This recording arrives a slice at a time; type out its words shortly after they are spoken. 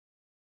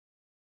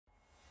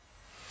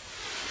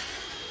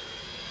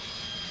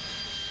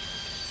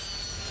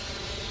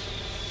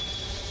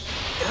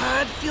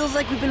Feels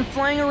like we've been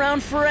flying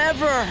around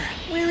forever.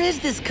 Where is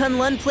this K'un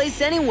Lun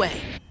place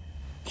anyway?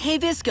 Hey,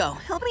 Visco,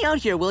 help me out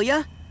here, will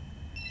ya?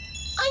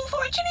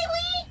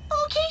 Unfortunately,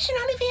 location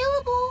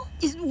unavailable.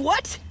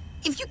 What?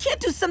 If you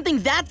can't do something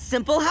that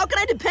simple, how can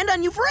I depend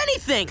on you for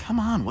anything? Come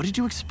on, what did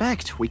you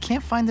expect? We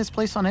can't find this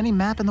place on any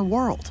map in the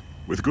world.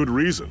 With good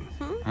reason.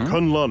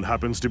 K'un Lun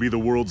happens to be the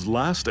world's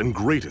last and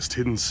greatest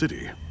hidden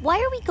city. Why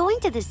are we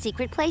going to this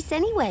secret place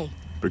anyway?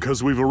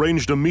 Because we've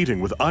arranged a meeting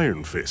with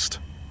Iron Fist.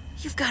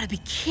 You've got to be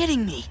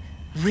kidding me.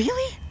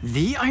 Really?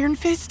 The Iron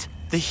Fist?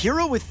 The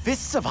hero with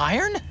fists of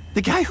iron?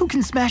 The guy who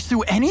can smash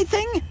through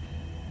anything?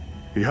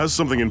 He has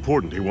something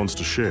important he wants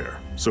to share,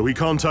 so he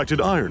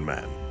contacted Iron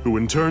Man, who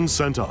in turn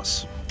sent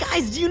us.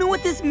 Guys, do you know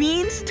what this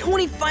means?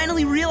 Tony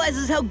finally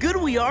realizes how good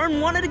we are and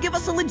wanted to give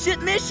us a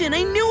legit mission.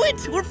 I knew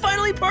it! We're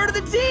finally part of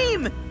the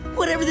team!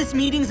 Whatever this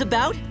meeting's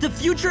about, the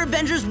Future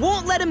Avengers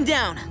won't let him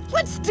down.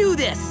 Let's do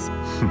this!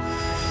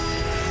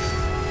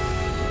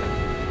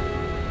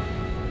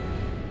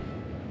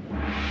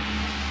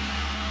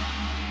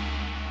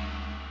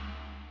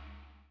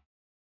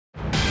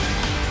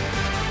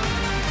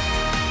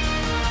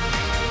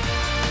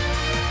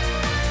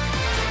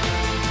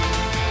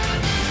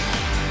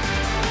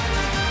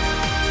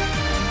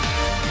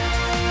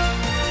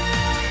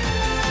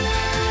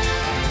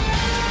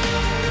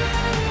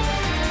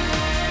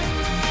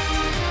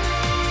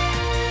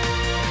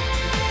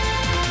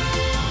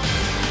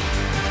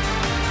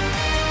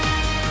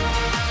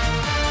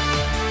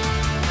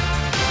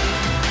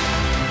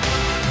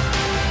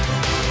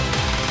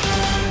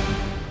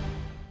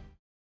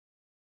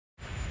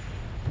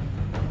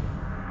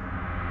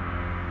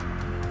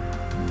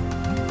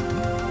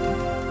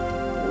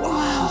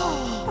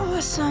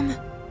 Awesome.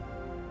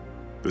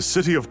 The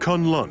city of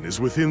K'un Lun is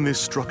within this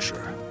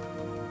structure.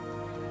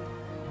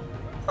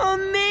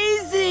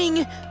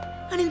 Amazing!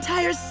 An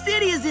entire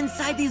city is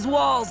inside these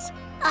walls.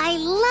 I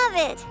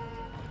love it!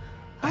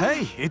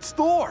 Hey, it's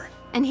Thor!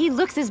 And he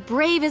looks as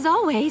brave as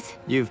always.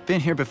 You've been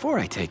here before,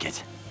 I take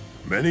it.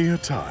 Many a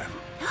time.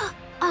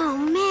 Oh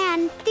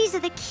man, these are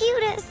the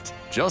cutest.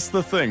 Just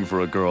the thing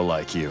for a girl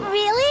like you.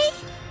 Really?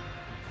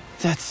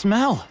 That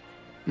smell!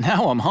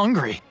 Now I'm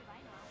hungry.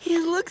 It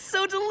looks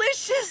so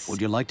delicious. Would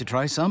you like to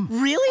try some?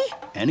 Really?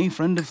 Any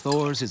friend of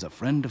Thor's is a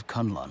friend of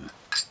K'un Lun.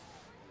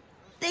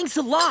 Thanks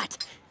a lot.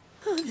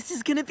 Oh, this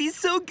is gonna be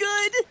so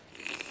good.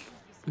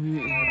 Man,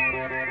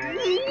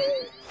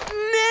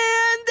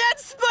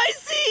 that's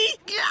spicy!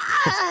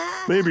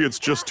 Maybe it's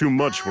just too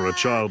much for a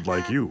child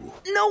like you.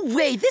 No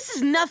way, this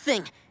is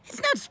nothing.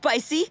 It's not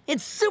spicy,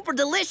 it's super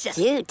delicious.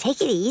 Dude,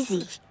 take it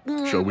easy.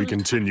 Shall we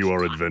continue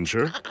our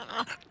adventure?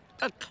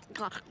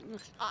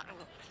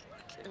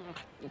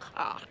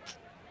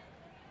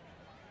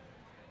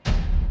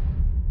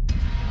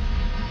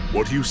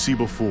 What you see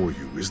before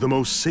you is the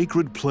most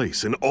sacred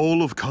place in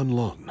all of K'un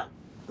Lun.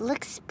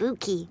 Looks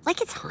spooky,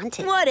 like it's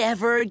haunted.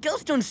 Whatever,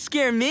 ghosts don't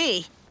scare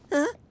me.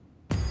 Huh?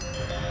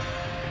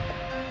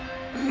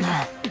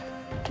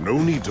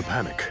 No need to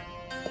panic.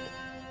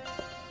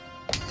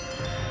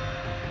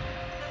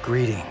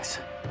 Greetings.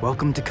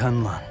 Welcome to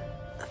K'un Lun.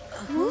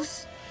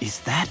 Who's? Is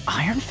that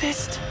Iron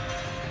Fist?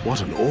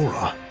 What an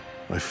aura.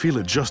 I feel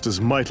it just as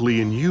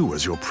mightily in you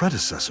as your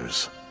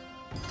predecessors.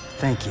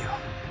 Thank you,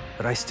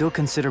 but I still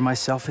consider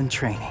myself in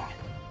training.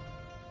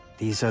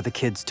 These are the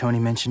kids Tony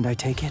mentioned, I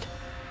take it?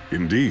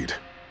 Indeed.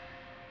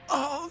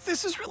 Oh,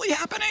 this is really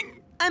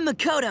happening. I'm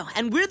Makoto,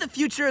 and we're the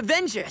Future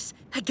Avengers.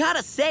 I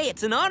gotta say,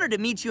 it's an honor to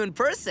meet you in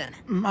person.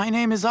 My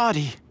name is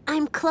Adi.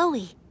 I'm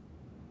Chloe.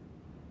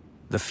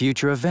 The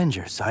Future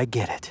Avengers, I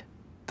get it.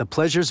 The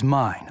pleasure's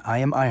mine. I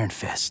am Iron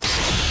Fist.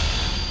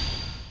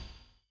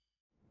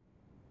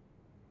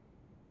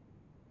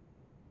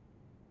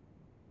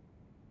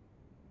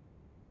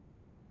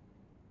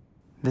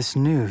 This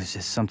news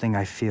is something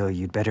I feel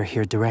you'd better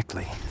hear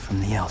directly from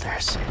the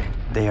elders.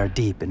 They are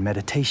deep in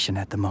meditation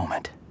at the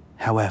moment.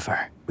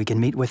 However, we can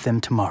meet with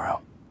them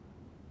tomorrow.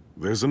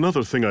 There's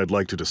another thing I'd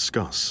like to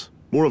discuss.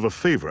 More of a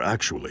favor,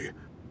 actually.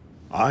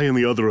 I and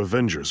the other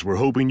Avengers were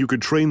hoping you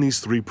could train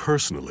these three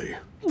personally.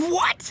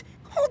 What?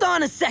 Hold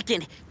on a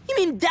second. You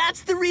mean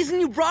that's the reason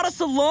you brought us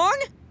along?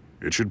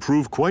 It should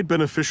prove quite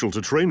beneficial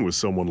to train with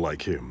someone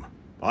like him.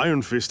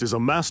 Iron Fist is a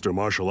master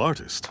martial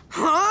artist.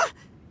 Huh?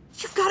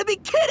 You've got to be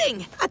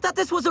kidding! I thought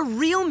this was a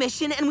real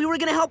mission and we were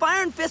gonna help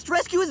Iron Fist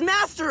rescue his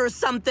master or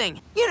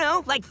something. You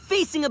know, like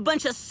facing a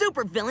bunch of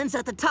supervillains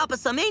at the top of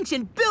some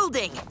ancient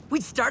building.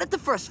 We'd start at the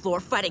first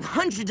floor fighting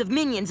hundreds of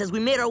minions as we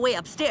made our way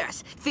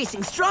upstairs,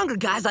 facing stronger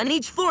guys on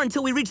each floor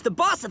until we reached the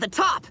boss at the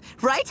top,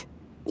 right?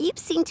 You've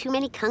seen too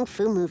many kung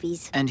fu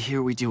movies. And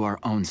here we do our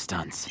own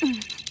stunts.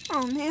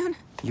 Oh, man.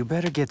 You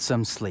better get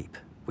some sleep.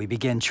 We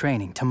begin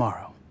training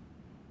tomorrow.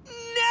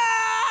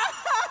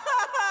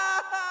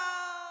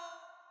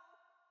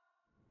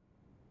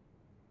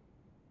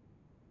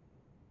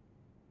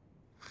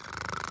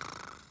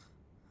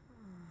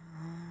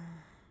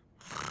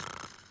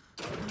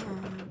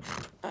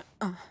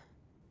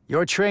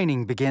 Your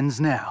training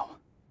begins now.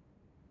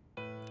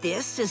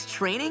 This is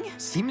training?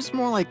 Seems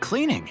more like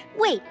cleaning.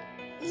 Wait,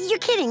 You're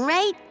kidding,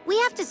 right? We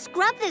have to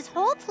scrub this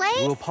whole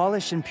place? We'll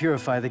polish and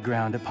purify the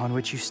ground upon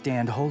which you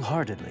stand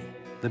wholeheartedly,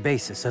 the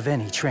basis of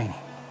any training.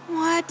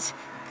 What?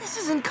 This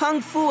isn't kung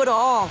fu at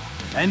all.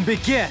 And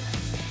begin!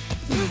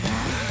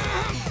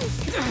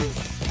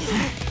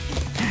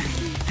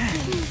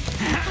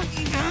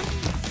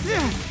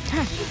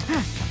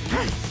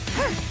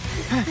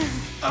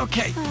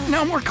 Okay,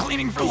 no more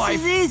cleaning for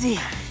life. This is easy.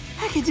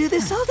 I could do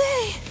this all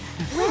day.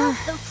 Well,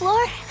 the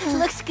floor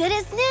looks good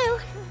as new.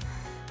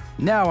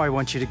 Now I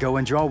want you to go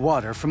and draw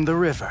water from the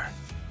river.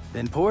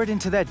 Then pour it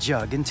into that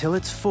jug until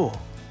it's full.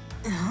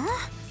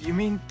 You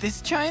mean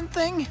this giant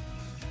thing?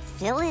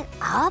 Fill it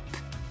up?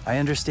 I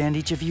understand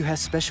each of you has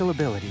special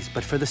abilities,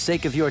 but for the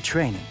sake of your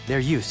training, their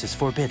use is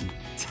forbidden.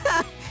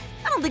 I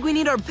don't think we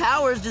need our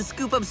powers to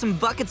scoop up some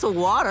buckets of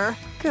water.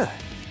 Good.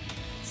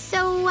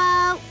 So,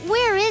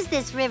 where is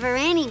this river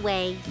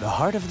anyway? The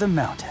heart of the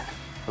mountain.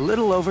 A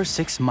little over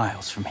 6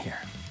 miles from here.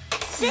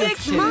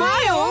 6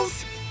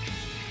 miles?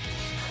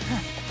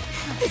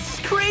 This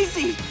is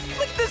crazy.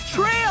 Look at this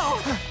trail.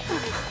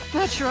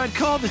 Not sure I'd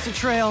call this a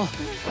trail.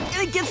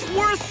 And it gets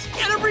worse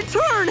at every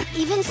turn.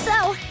 Even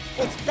so,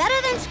 it's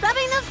better than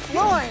scrubbing the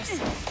floors.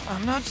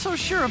 I'm not so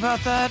sure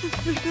about that.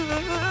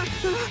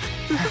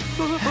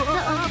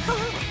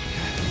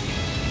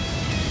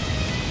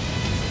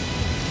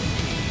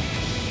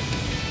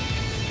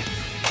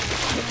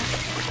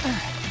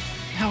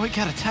 Now we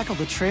gotta tackle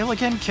the trail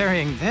again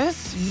carrying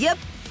this? Yep.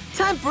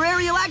 Time for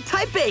aerial act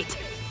type 8.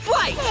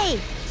 Flight! Hey,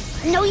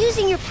 no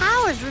using your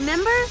powers,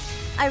 remember?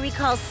 I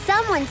recall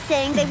someone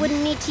saying they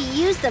wouldn't need to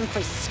use them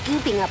for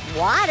scooping up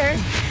water.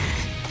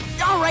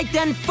 All right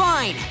then,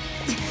 fine.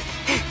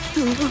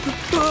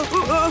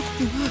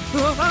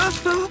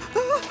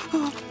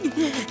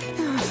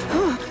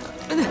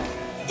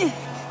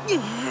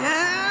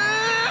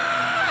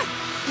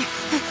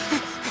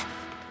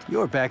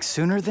 You're back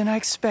sooner than I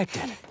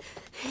expected.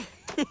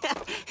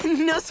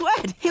 No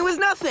sweat. It was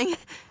nothing.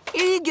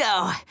 Here you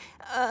go.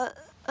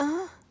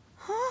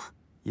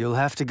 You'll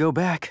have to go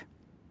back.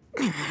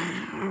 Wait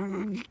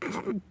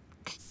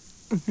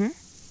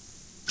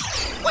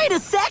a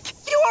sec!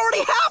 You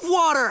already have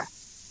water!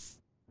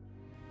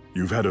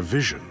 You've had a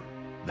vision.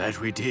 That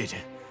we did.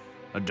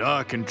 A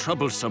dark and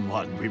troublesome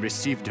one we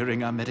received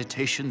during our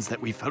meditations that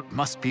we felt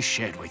must be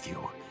shared with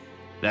you.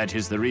 That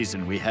is the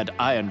reason we had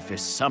Iron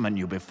Fist summon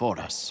you before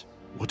us.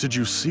 What did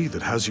you see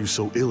that has you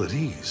so ill at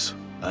ease?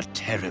 A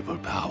terrible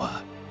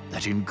power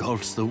that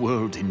engulfs the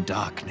world in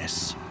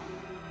darkness.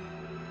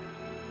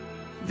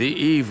 The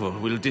evil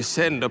will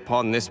descend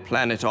upon this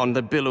planet on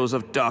the billows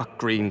of dark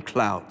green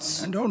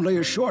clouds. And only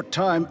a short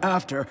time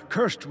after,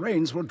 cursed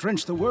rains will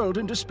drench the world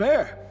in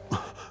despair.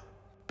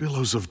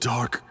 Billows of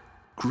dark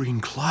green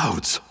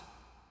clouds.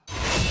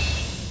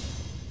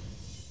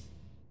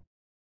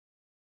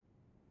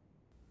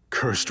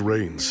 Cursed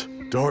rains,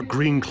 dark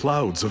green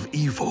clouds of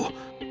evil,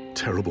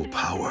 terrible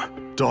power,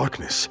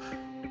 darkness.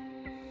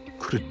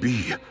 Could it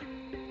be?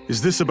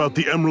 Is this about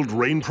the Emerald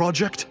Rain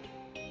Project?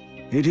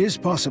 It is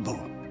possible.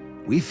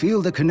 We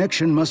feel the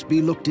connection must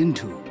be looked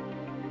into.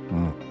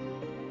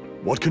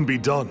 What can be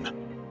done?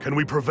 Can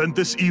we prevent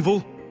this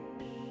evil?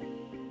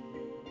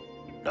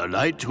 A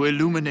light to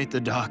illuminate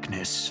the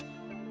darkness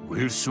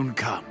will soon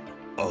come.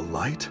 A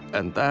light?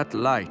 And that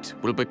light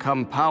will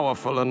become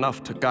powerful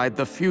enough to guide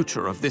the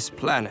future of this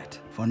planet.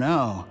 For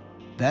now,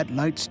 that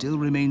light still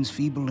remains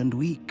feeble and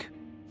weak.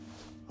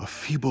 A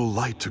feeble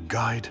light to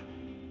guide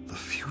the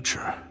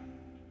future.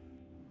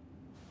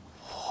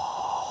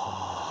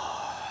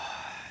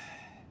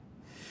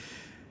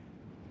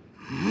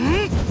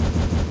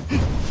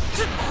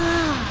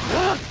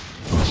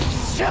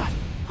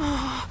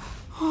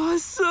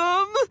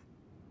 Awesome!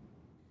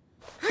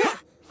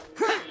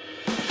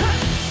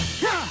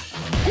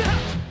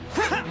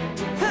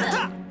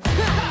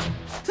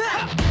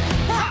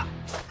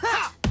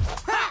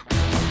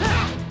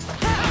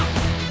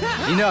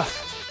 Enough.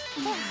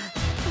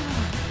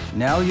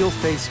 Now you'll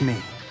face me.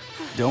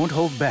 Don't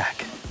hold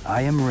back.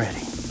 I am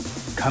ready.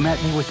 Come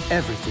at me with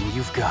everything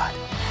you've got.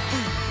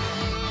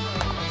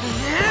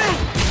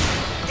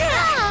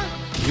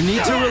 You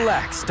need to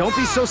relax. Don't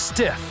be so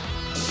stiff.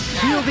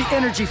 Feel the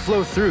energy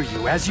flow through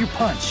you as you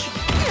punch.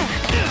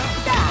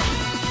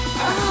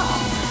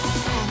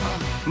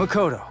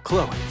 Makoto,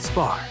 Chloe,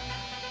 spar.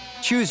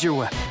 Choose your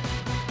weapon.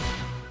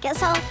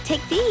 Guess I'll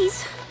take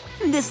these.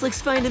 This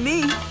looks fine to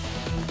me.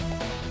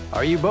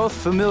 Are you both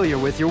familiar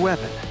with your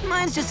weapon?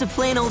 Mine's just a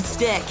plain old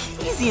stick.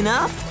 Easy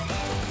enough.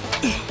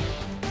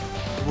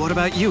 What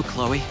about you,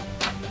 Chloe?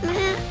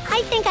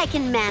 I think I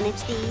can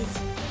manage these.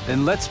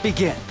 Then let's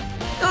begin.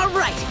 All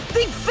right,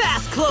 think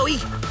fast, Chloe.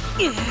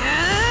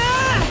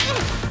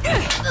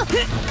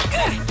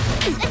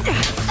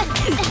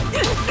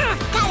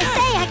 Gotta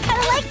say, I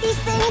kinda like these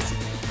things.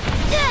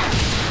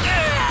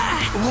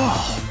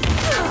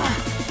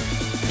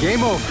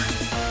 Game over.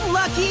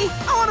 Lucky,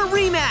 I want a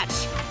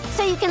rematch.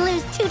 So you can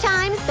lose 2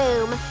 times,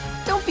 boom.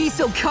 Don't be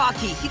so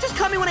cocky. You just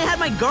caught me when I had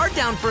my guard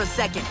down for a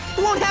second.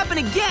 It won't happen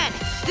again.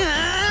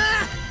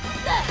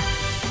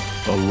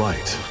 A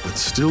light that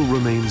still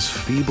remains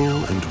feeble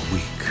and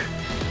weak.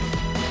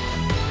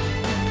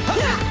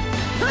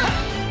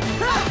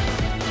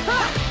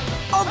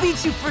 I'll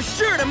beat you for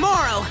sure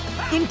tomorrow!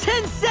 In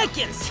 10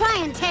 seconds!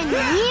 Try in 10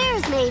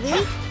 years,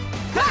 maybe.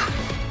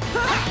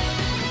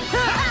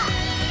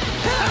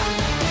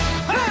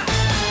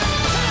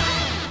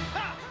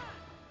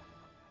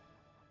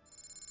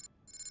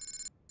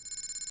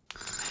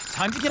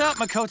 Time to get up,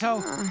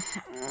 Makoto.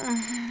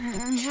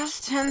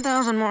 Just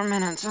 10,000 more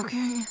minutes,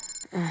 okay?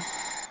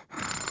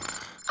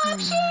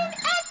 Option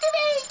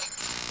activate!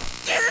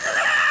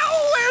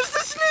 Where's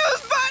the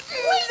snooze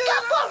button? Wake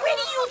up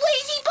already, you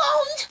lazy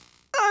bones!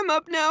 I'm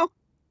up now.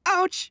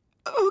 Ouch.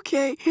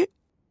 Okay.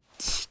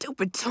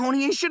 Stupid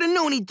Tony, I should have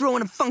known he'd throw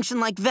in a function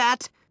like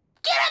that.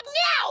 Get up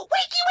now!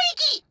 Wakey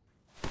wakey!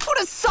 Put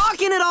a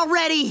sock in it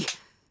already!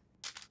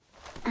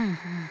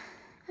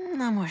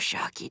 No more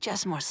shocky,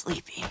 just more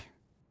sleepy.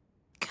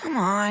 Come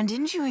on,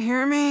 didn't you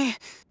hear me?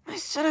 I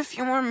said a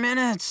few more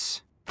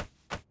minutes.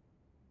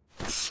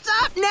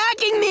 Stop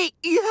nagging me!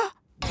 Yeah.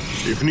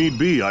 If need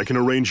be, I can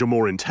arrange a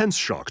more intense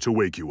shock to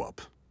wake you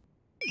up.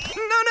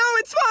 No,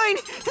 it's fine!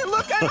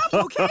 Look, I'm up,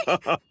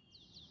 okay?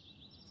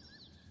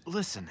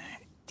 Listen,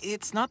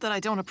 it's not that I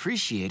don't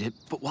appreciate it,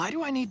 but why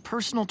do I need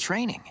personal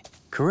training?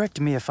 Correct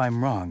me if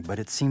I'm wrong, but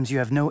it seems you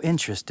have no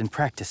interest in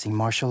practicing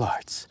martial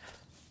arts.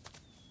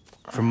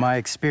 From my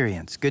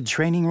experience, good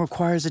training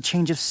requires a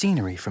change of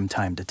scenery from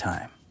time to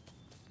time.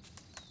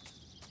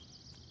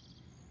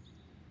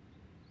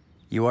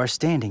 You are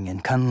standing in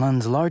K'un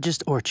Lun's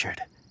largest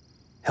orchard.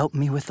 Help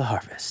me with the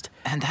harvest.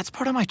 And that's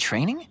part of my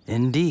training?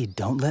 Indeed,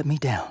 don't let me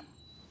down.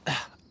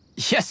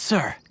 Yes,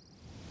 sir.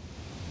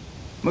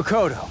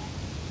 Makoto,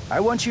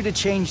 I want you to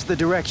change the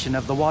direction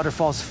of the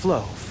waterfall's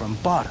flow from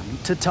bottom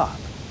to top.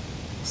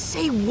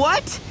 Say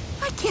what?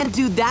 I can't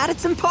do that,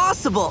 it's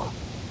impossible.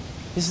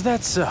 Is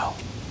that so?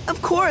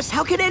 Of course,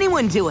 how could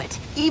anyone do it?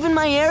 Even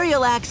my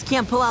aerial axe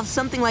can't pull off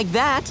something like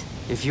that.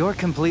 If you're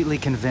completely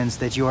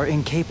convinced that you are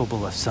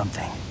incapable of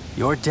something,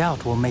 your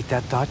doubt will make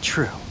that thought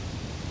true.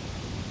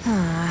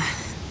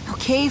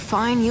 Okay,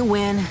 fine, you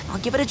win. I'll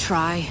give it a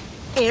try.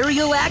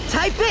 Aerial act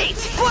type 8,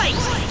 fight!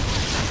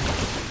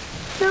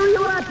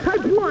 Aerial act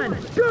type 1,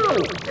 go!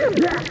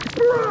 Impact,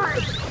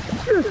 strike!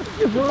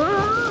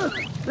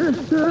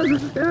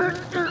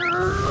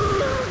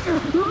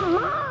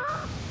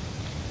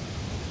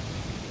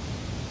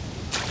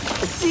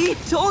 See,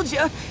 told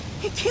you.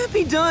 It can't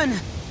be done.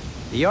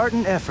 The art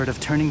and effort of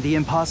turning the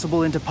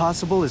impossible into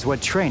possible is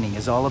what training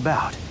is all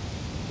about.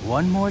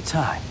 One more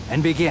time,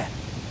 and begin.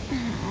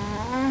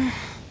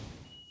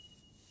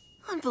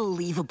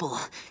 Unbelievable.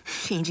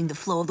 Changing the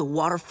flow of the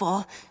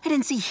waterfall. I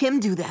didn't see him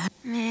do that.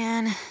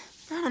 Man,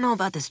 I don't know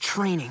about this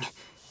training.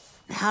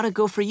 How'd it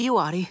go for you,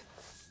 Adi?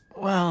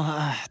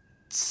 Well,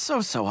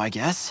 so-so, I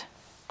guess.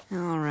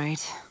 All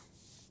right.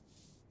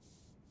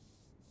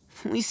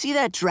 We see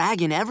that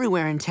dragon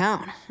everywhere in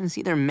town. Is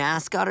he their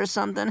mascot or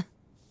something?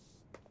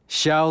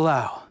 Xiao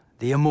Lao,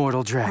 the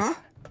immortal dragon.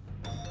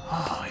 Huh?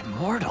 Oh,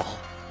 immortal.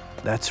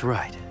 That's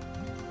right.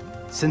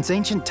 Since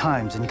ancient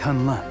times in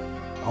K'un Lun,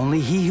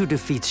 only he who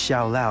defeats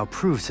Xiao Lao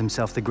proves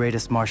himself the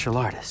greatest martial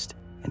artist,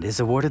 and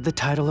is awarded the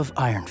title of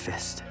Iron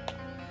Fist.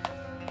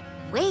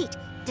 Wait,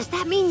 does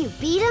that mean you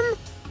beat him?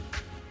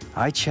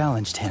 I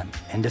challenged him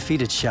and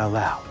defeated Xiao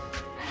Lao,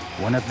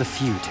 one of the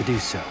few to do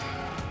so.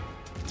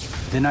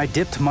 Then I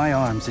dipped my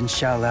arms in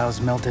Xiao Lao's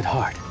melted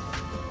heart.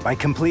 By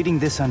completing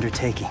this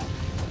undertaking,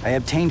 I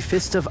obtained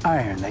fists of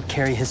iron that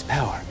carry his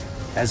power,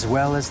 as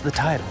well as the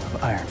title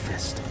of Iron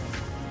Fist.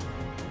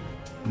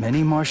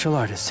 Many martial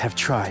artists have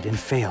tried and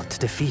failed to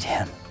defeat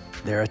him.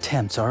 Their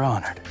attempts are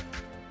honored.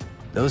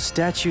 Those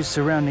statues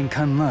surrounding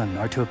K'un Lun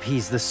are to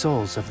appease the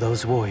souls of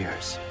those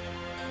warriors.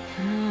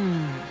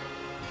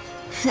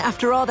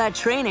 After all that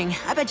training,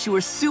 I bet you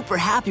were super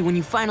happy when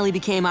you finally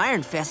became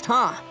Iron Fist,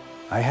 huh?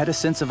 I had a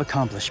sense of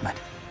accomplishment,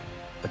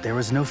 but there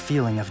was no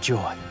feeling of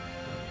joy.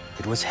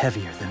 It was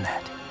heavier than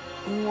that.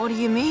 What do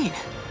you mean?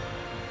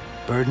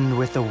 Burdened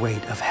with the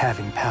weight of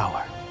having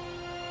power.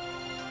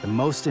 The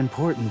most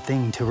important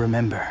thing to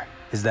remember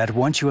is that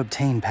once you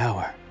obtain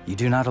power, you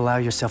do not allow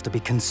yourself to be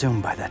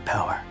consumed by that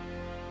power.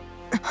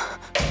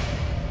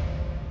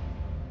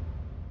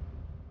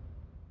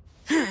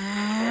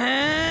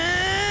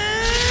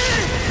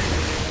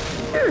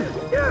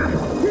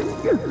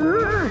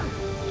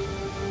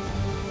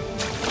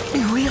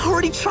 We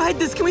already tried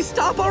this. Can we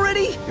stop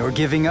already? You're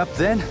giving up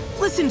then?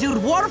 Listen,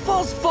 dude,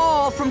 waterfalls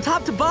fall from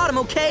top to bottom,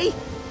 okay?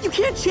 You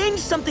can't change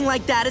something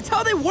like that. It's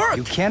how they work.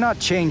 You cannot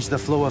change the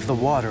flow of the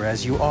water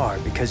as you are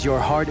because your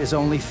heart is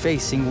only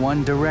facing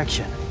one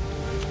direction.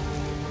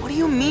 What do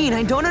you mean?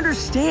 I don't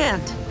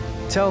understand.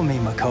 Tell me,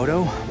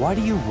 Makoto, why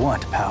do you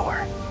want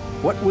power?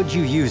 What would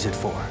you use it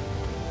for?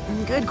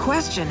 Good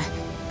question.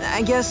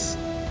 I guess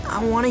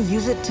I want to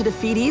use it to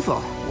defeat evil.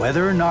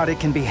 Whether or not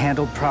it can be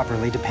handled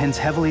properly depends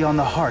heavily on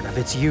the heart of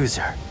its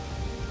user.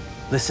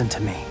 Listen to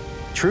me.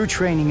 True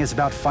training is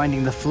about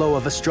finding the flow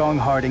of a strong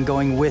heart and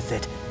going with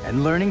it,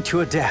 and learning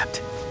to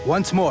adapt.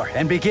 Once more,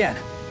 and begin.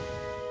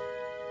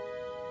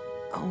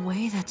 A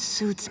way that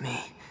suits me.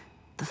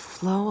 The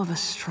flow of a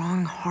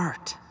strong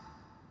heart.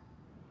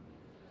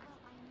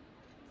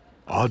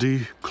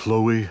 Adi,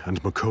 Chloe,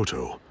 and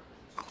Makoto.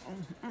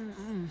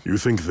 You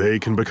think they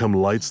can become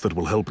lights that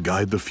will help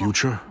guide the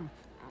future?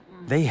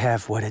 They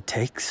have what it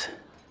takes.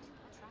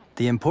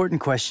 The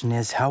important question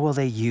is, how will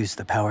they use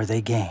the power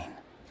they gain?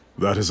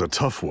 That is a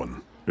tough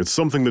one. It's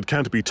something that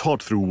can't be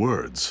taught through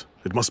words.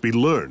 It must be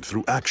learned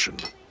through action.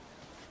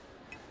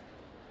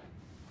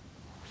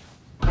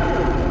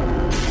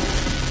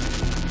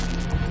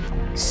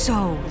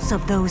 Souls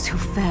of those who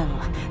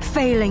fell,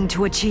 failing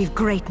to achieve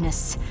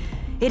greatness.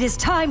 It is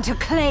time to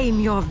claim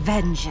your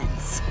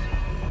vengeance.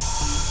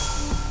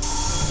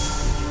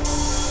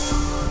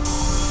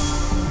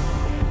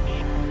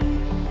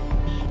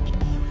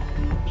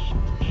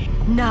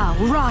 Now,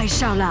 rise,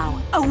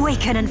 Xiaolao.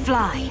 Awaken and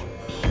fly.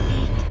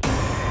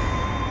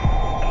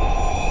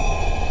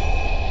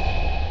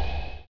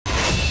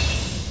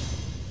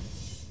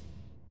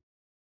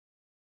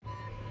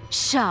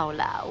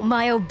 Xiaolao,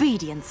 my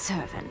obedient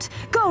servant,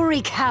 go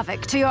wreak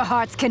havoc to your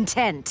heart's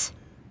content.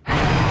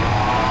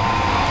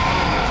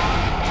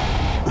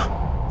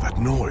 That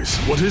noise,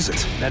 what is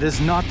it? That is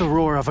not the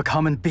roar of a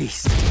common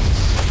beast.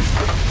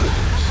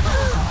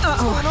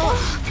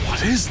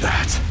 What is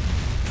that?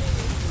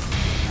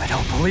 I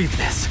don't believe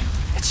this.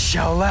 It's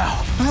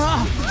Xiaolao.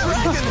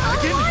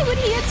 Why would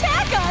he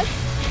attack us?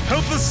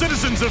 Help the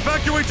citizens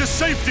evacuate to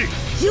safety!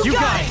 You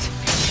got it!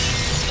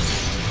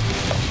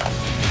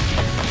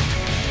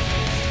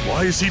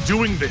 Why is he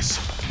doing this?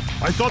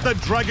 I thought that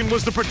dragon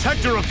was the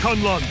protector of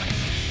K'un Lun.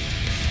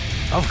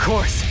 Of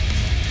course.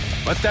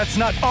 But that's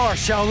not our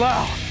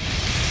Xiaolao.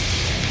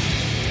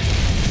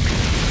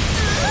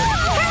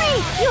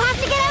 Hurry! You have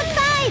to get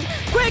outside!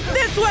 Quick,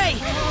 this way!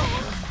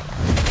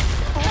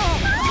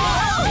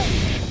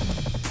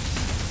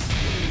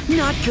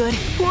 Not good.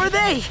 Who are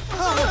they?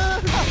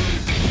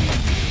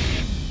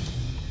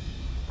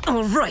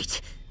 All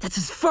right. That's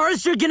as far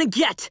as you're gonna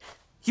get.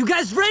 You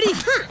guys ready?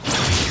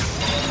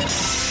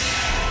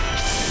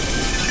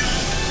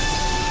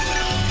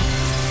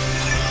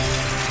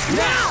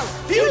 Now,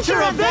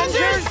 Future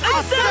Avengers,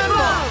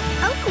 assemble!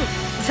 Oh,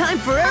 time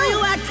for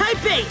Aerial Act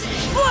Type 8.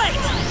 Flight!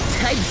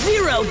 Type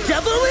 0,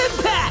 double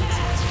impact!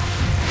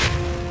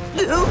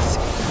 Oops!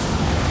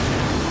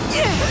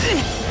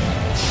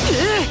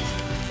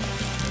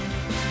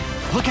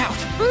 Look out!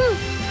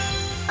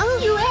 Oh,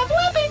 you have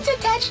weapons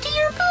attached to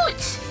your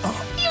boots.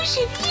 You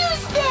should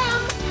use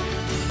them.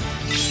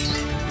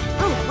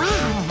 Oh,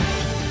 wow.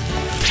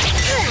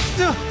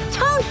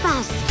 Tone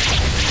Fuss!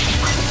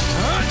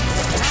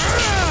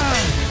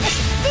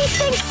 These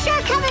things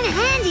sure come in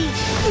handy.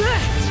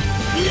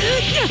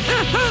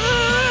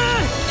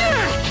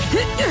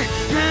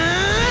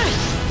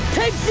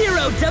 Type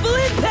 0, double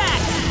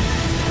impact!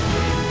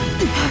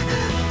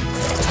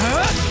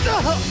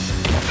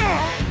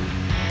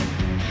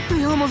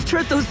 I almost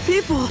hurt those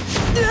people.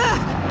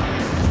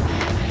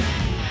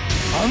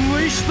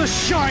 Unleash the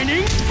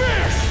Shining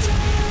Fist!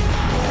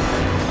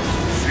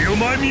 Feel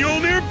my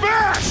Mjolnir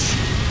bash!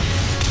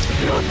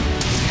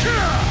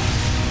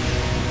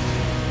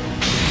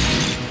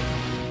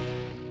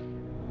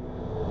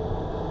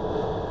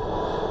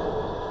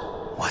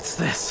 What's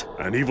this?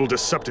 An evil,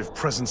 deceptive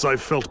presence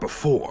I've felt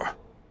before.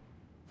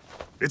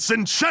 It's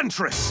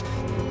Enchantress!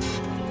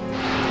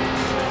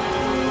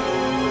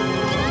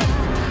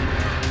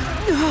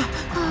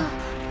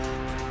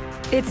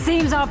 It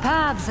seems our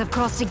paths have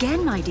crossed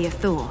again, my dear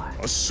Thor.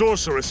 A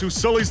sorceress who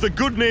sullies the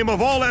good name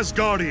of all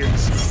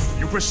Asgardians.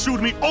 You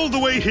pursued me all the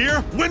way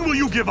here? When will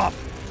you give up?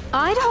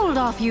 I'd hold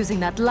off using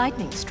that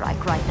lightning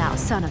strike right now,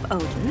 son of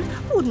Odin.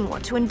 Wouldn't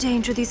want to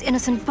endanger these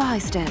innocent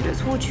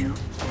bystanders, would you?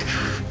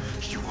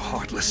 You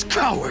heartless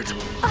coward!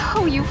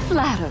 Oh, you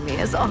flatter me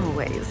as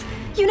always.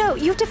 You know,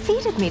 you've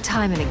defeated me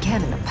time and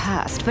again in the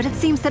past, but it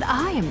seems that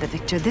I am the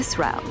victor this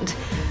round.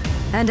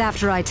 And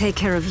after I take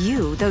care of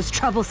you, those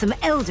troublesome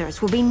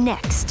elders will be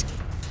next.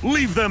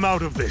 Leave them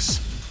out of this!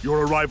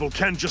 Your arrival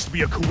can't just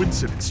be a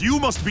coincidence. You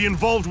must be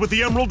involved with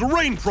the Emerald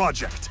Rain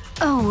Project!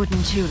 Oh,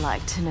 wouldn't you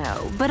like to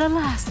know? But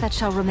alas, that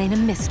shall remain a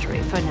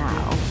mystery for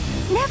now.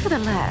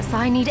 Nevertheless,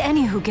 I need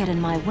any who get in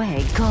my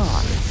way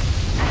gone.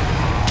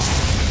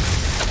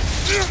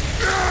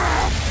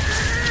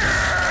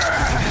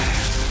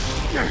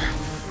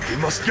 We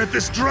must get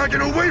this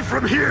dragon away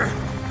from here!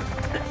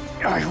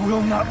 I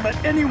will not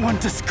let anyone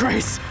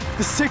disgrace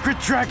the sacred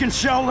dragon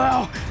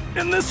Xiaolao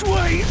in this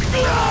way!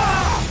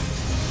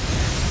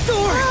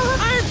 Thor!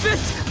 Iron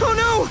Fist! Oh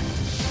no!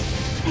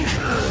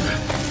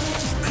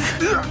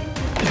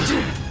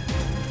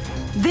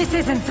 This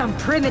isn't some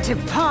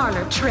primitive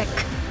parlor trick.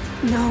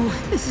 No,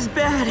 this is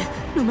bad.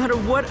 No matter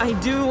what I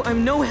do,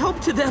 I'm no help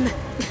to them.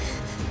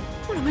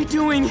 What am I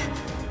doing?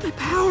 My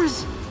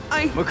powers...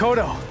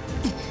 Makoto!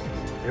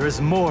 There is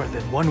more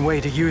than one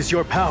way to use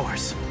your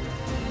powers.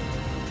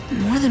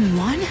 More than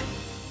one?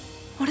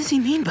 What does he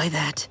mean by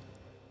that?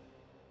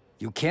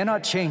 You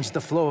cannot change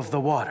the flow of the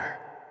water.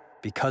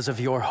 Because of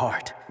your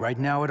heart. Right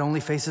now it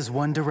only faces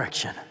one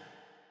direction.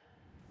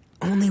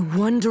 Only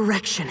one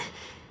direction.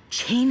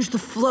 change the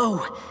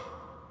flow.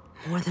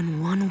 More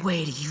than one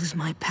way to use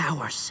my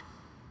powers.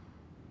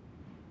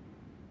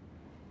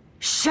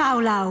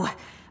 Xiaolao,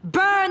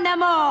 burn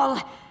them all!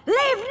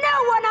 Leave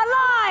no one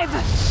alive!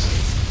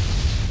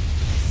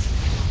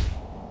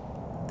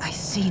 I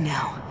see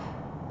now.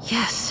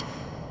 Yes,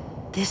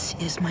 this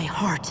is my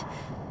heart,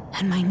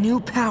 and my new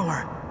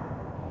power.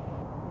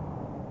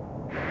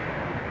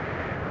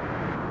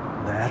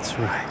 That's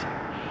right.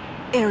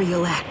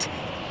 Aerial Act.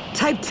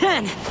 Type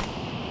 10.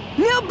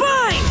 Now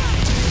bind!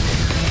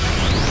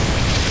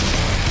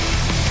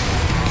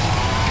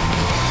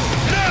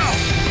 Now!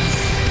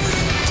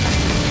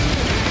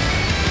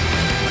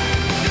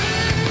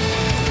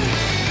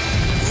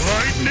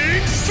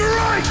 Lightning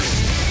strike!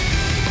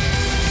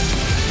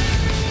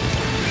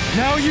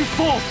 Now you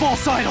fall,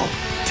 false idol!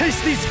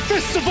 Taste these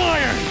fists of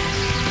iron!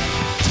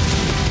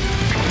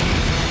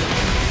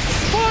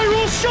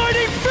 Spiral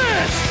Shining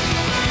Fist!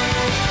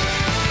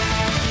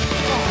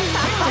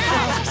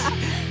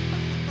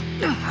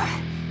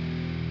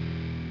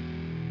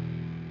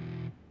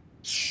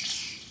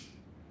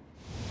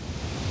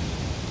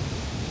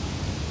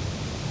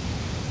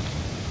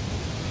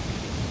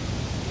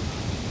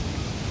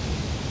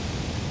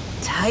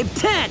 Type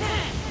 10!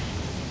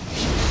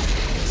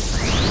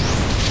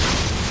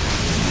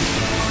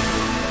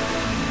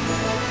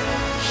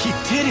 He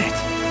did it!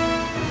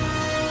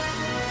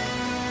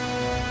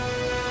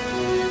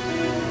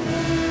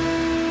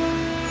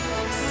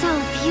 So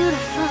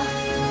beautiful.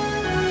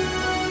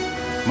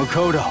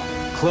 Makoto,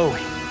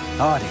 Chloe,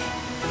 Adi.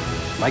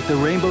 Like the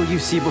rainbow you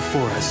see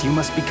before us, you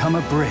must become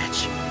a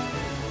bridge.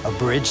 A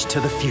bridge to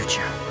the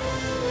future.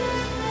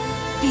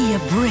 Be a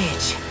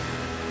bridge.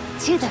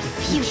 To the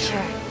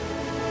future.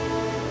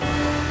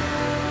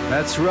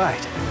 That's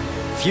right.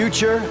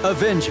 Future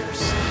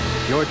Avengers.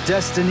 Your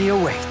destiny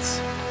awaits.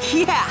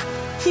 Yeah,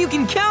 you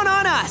can count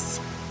on us!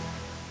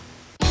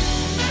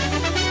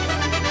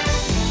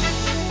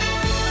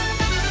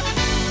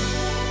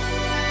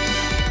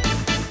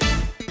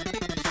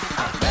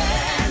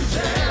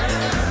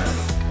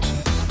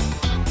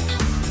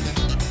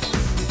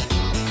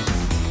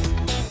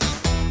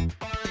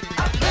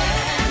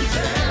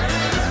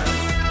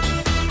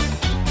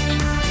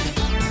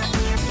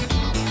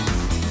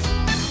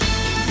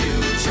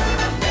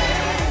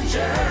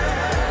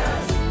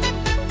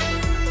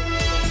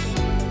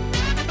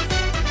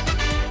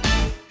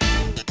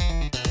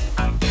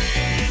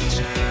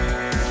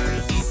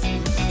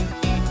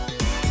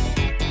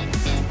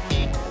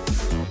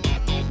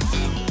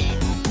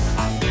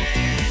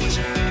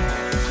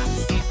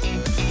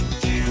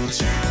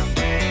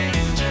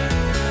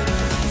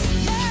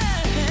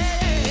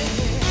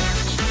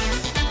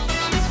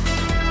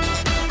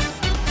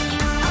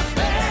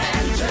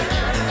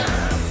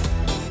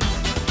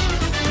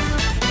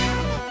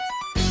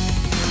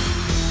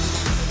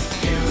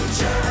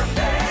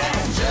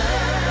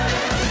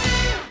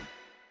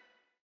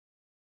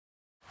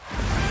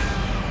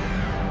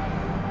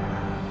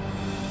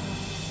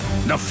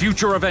 The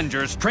Future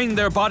Avengers trained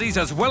their bodies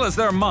as well as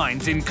their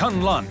minds in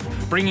K'un Lun,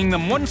 bringing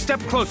them one step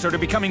closer to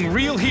becoming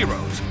real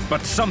heroes.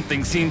 But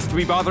something seems to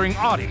be bothering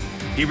Adi.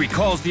 He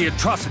recalls the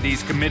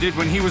atrocities committed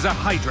when he was a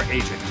Hydra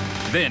agent.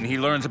 Then he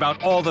learns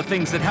about all the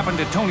things that happened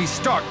to Tony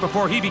Stark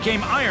before he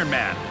became Iron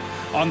Man.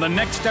 On the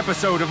next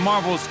episode of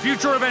Marvel's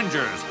Future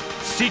Avengers,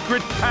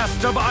 Secret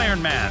Past of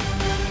Iron Man.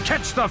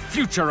 Catch the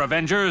Future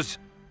Avengers!